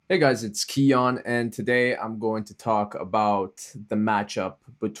Hey guys, it's Keon, and today I'm going to talk about the matchup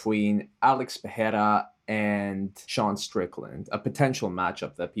between Alex Pereira and Sean Strickland, a potential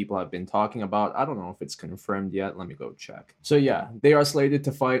matchup that people have been talking about. I don't know if it's confirmed yet. Let me go check. So yeah, they are slated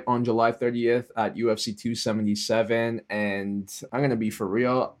to fight on July 30th at UFC 277, and I'm going to be for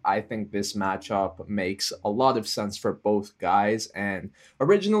real. I think this matchup makes a lot of sense for both guys, and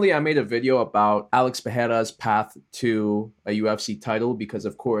originally I made a video about Alex Pereira's path to a UFC title because,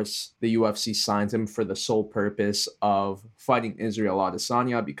 of course, the UFC signed him for the sole purpose of fighting Israel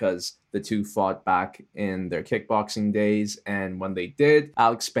Adesanya because the two fought back in their kickboxing days, and when they did,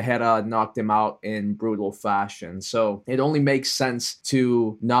 Alex Pereira knocked him out in brutal fashion. So it only makes sense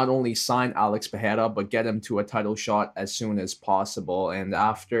to not only sign Alex Pereira, but get him to a title shot as soon as possible. And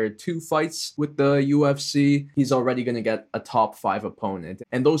after two fights with the UFC, he's already going to get a top 5 opponent.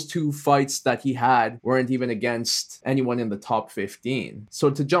 And those two fights that he had weren't even against anyone in the top 15. So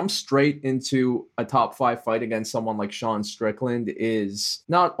to jump straight into a top 5 fight against someone like Sean Strickland is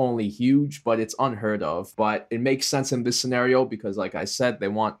not only huge, but it's unheard of. But it makes sense in this scenario because, like I said, they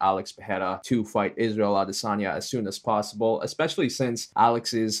want Alex Pereira to fight Israel Adesanya as soon as possible, especially since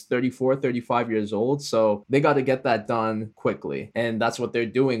Alex is 34, 35 years old. So they got to get that done quickly. And that's what they're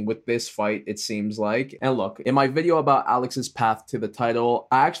doing with this fight, it seems like. And look, in my video about Alex's path to the title,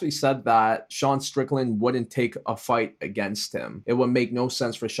 I actually said that Sean Strickland wouldn't take a fight against him. It would make no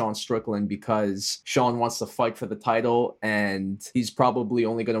sense for Sean Strickland because Sean wants to fight for the title and he's probably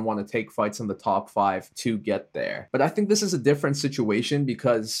only going to want to take fights in the top 5 to get there. But I think this is a different situation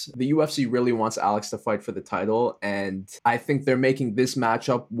because the UFC really wants Alex to fight for the title, and I think they're making this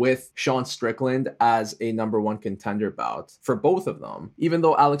matchup with Sean Strickland as a number 1 contender bout for both of them. Even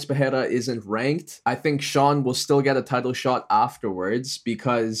though Alex Pereira isn't ranked, I think Sean will still get a title shot afterwards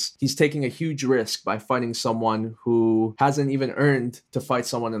because he's taking a huge risk by fighting someone who hasn't even earned to fight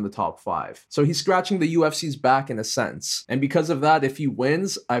someone in the top 5. So he's scratching the UFC's back in a sense. And because of that, if he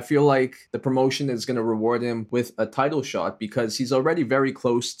wins, I feel like the promotion is going to reward him with a title shot because he's already very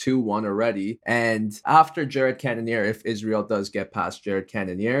close to one already. And after Jared Cannonier, if Israel does get past Jared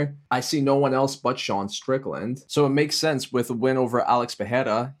Cannonier, I see no one else but Sean Strickland. So it makes sense with a win over Alex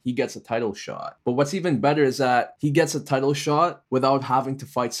Pereira, he gets a title shot. But what's even better is that he gets a title shot without having to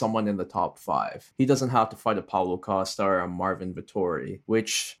fight someone in the top 5. He doesn't have to fight a Paulo Costa or a Marvin Vettori,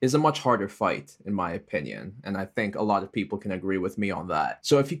 which is a much harder fight in my opinion. And I think a lot of people can agree with me on that.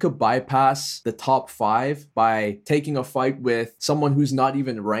 So if he could bypass the top 5 by taking a fight with someone who's not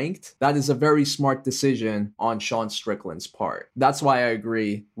even ranked, that is a very smart decision on Sean Strickland's part. That's why I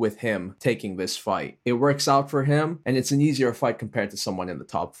agree with him taking this fight. It works out for him, and it's an easier fight compared to someone in the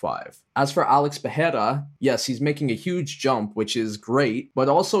top 5. As for Alex Pereira, yes, he's making a huge jump, which is great, but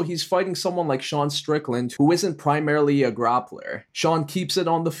also he's fighting someone like Sean Strickland, who isn't primarily a grappler. Sean keeps it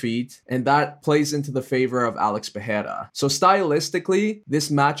on the feet, and that plays into the favor of Alex Pereira. So stylistically, this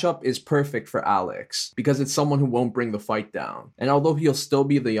matchup is perfect for Alex because it's someone who won't bring the fight down. And although he'll still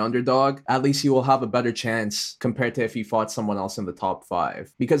be the underdog, at least he will have a better chance compared to if he fought someone else in the top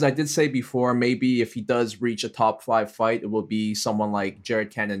 5. Because I did say before, maybe if he does reach a top 5 fight, it will be someone like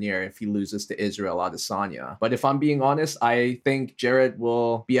Jared Cannonier if he loses to Israel Adesanya. But if I'm being honest, I think Jared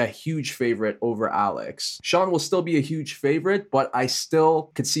will be a huge favorite over Alex. Sean will still be a huge favorite, but I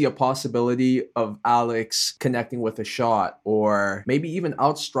still could see a possibility of Alex connecting with a shot or maybe even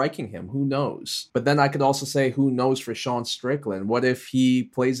outstriking him. Who knows? But then I could also say, who knows for Sean Strickland? What if he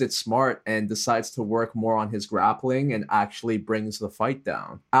plays it smart and decides to work more on his grappling and actually brings the fight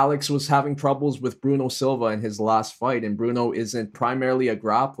down? Alex was having troubles with Bruno Silva in his last fight, and Bruno isn't primarily a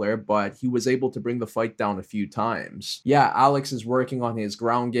grappler, but he was able to bring the fight down a few times. Yeah, Alex is working on his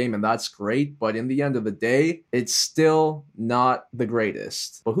ground game, and that's great, but in the end of the day, it's still not the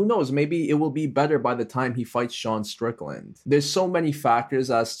greatest. But who knows? Maybe it will be better by the time he fights Sean Strickland. There's so many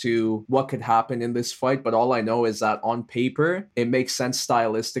factors as to what could happen in this fight, but all I know is that on paper, it makes sense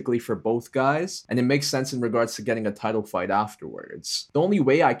stylistically for both guys, and it makes sense in regards to getting a title fight afterwards. The only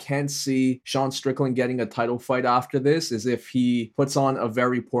way I can't see Sean Strickland getting a title fight after this is if he puts on a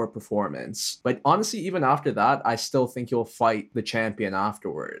very poor performance. But honestly, even after that, I still think he'll fight the champion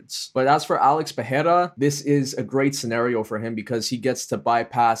afterwards. But as for Alex Pereira, this is a great scenario for him because he gets to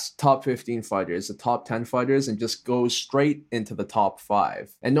bypass top 15 fighters, the top 10 fighters, and just go straight into the top 5.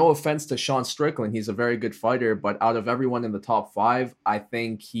 5. And no offense to Sean Strickland, he's a very good fighter, but out of everyone in the top 5, I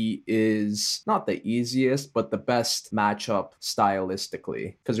think he is not the easiest, but the best matchup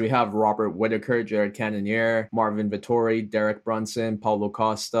stylistically. Because we have Robert Whittaker, Jared Cannonier, Marvin Vettori, Derek Brunson, Paulo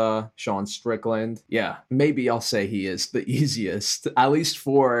Costa, Sean Strickland. Yeah, maybe I'll say he is the easiest, at least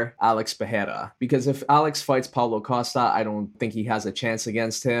for Alex Pereira. Because if Alex fights Paulo Costa, I don't think he has a chance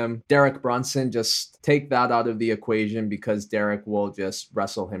against him. Derek Brunson, just take that out of the equation because Derek will just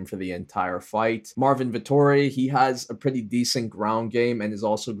wrestle him for the entire fight. Marvin Vettori, he has a pretty decent ground game and is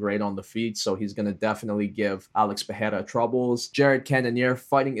also great on the feet, so he's going to definitely give Alex Pereira troubles. Jared Cannonier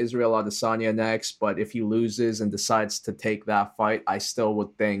fighting Israel Adesanya next, but if he loses and decides to take that fight, I still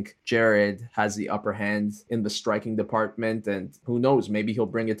would think Jared has the upper hand in the striking department, and who knows, maybe he'll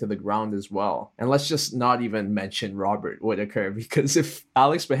bring it to the ground as well. And let's just not even mention Robert Whittaker, because if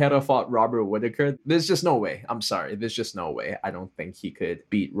Alex Pereira fought Robert Whittaker, there's just no way. I'm sorry, there's just no way. I don't think he could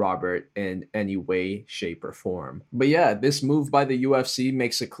beat Robert in any way, shape, or form. But yeah, this move by the UFC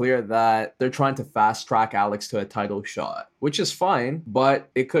makes it clear that they're trying to fast track Alex to a title shot, which is fine, but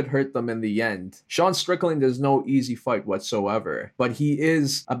it could hurt them in the end. Sean Strickland is no easy fight whatsoever, but he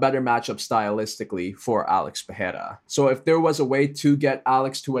is a better matchup stylistically for Alex Pereira. So if there was a way to get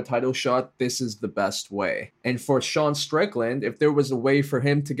Alex to a title shot, this is the best way. And for Sean Strickland, if there was a way for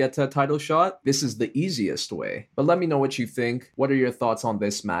him to get to a title shot, this is the easiest way. But let me know what you think. What are your thoughts on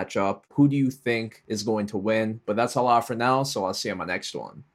this matchup? Who do you think is going to win? But that's all I have for now, so I'll see you on my next one.